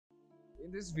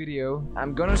In this video,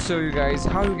 I'm gonna show you guys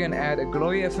how you can add a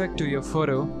glowy effect to your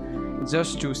photo in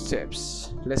just 2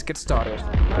 steps. Let's get started.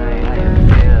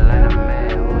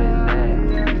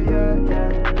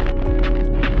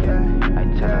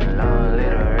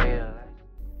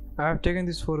 I have taken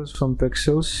these photos from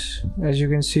pixels. As you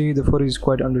can see, the photo is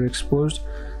quite underexposed,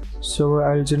 so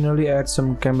I'll generally add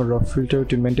some camera raw filter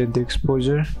to maintain the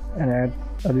exposure and add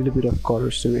a little bit of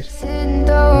colors to it.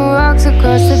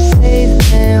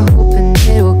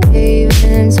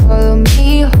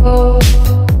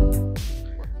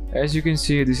 As you can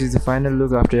see, this is the final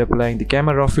look after applying the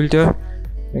camera raw filter.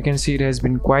 You can see it has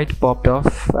been quite popped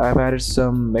off. I've added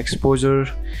some exposure,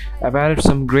 I've added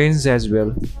some grains as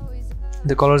well.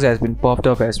 The colors has been popped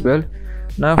off as well.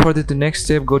 Now for the next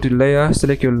step, go to layer,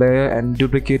 select your layer and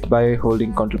duplicate by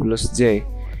holding Ctrl+J.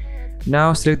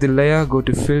 Now select the layer, go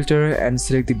to filter and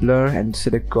select the blur and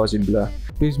select Gaussian blur.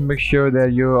 Please make sure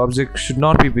that your object should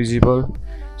not be visible,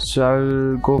 so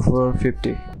I'll go for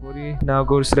 50. Now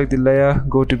go to select the layer,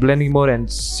 go to blending mode and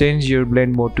change your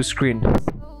blend mode to screen.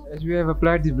 As we have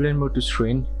applied the blend mode to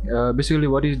screen, basically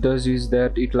what it does is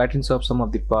that it lightens up some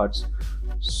of the parts.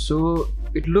 So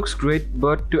it looks great,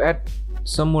 but to add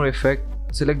some more effect,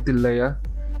 select the layer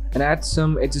and add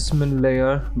some adjustment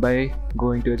layer by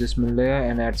going to adjustment layer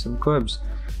and add some curves.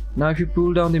 Now if you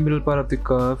pull down the middle part of the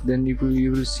curve, then you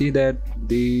will see that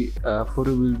the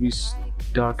photo will be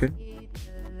darkened.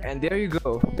 And there you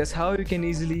go. That's how you can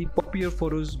easily pop your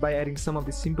photos by adding some of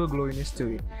the simple glowiness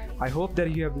to it. I hope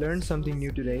that you have learned something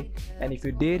new today, and if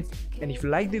you did, and if you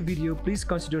liked the video, please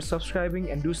consider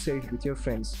subscribing and do share it with your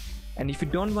friends. And if you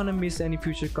don't want to miss any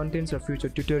future contents or future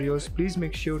tutorials, please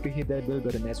make sure to hit that bell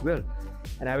button as well.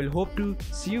 And I will hope to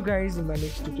see you guys in my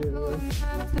next tutorial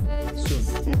soon.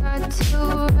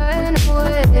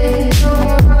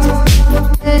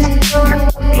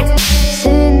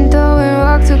 Sitting throwing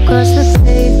rocks across the